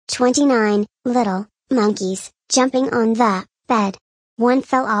29. Little monkeys jumping on the bed. One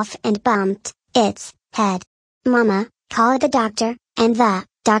fell off and bumped its head. Mama called the doctor, and the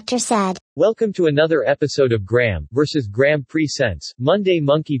doctor said, Welcome to another episode of Graham vs. Graham Presents Monday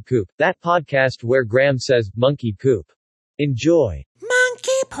Monkey Poop, that podcast where Graham says monkey poop. Enjoy.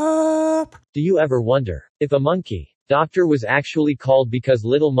 Monkey poop. Do you ever wonder if a monkey doctor was actually called because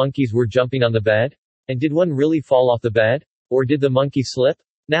little monkeys were jumping on the bed? And did one really fall off the bed? Or did the monkey slip?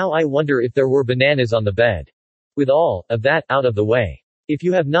 Now I wonder if there were bananas on the bed. With all of that out of the way, if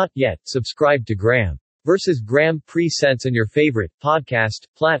you have not yet subscribed to Graham vs. Graham Presents on your favorite podcast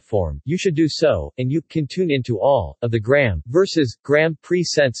platform, you should do so, and you can tune into all of the Graham vs. Graham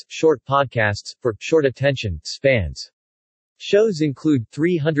Presents short podcasts for short attention spans. Shows include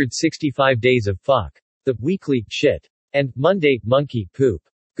 365 Days of Fuck, The Weekly Shit, and Monday Monkey Poop.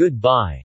 Goodbye.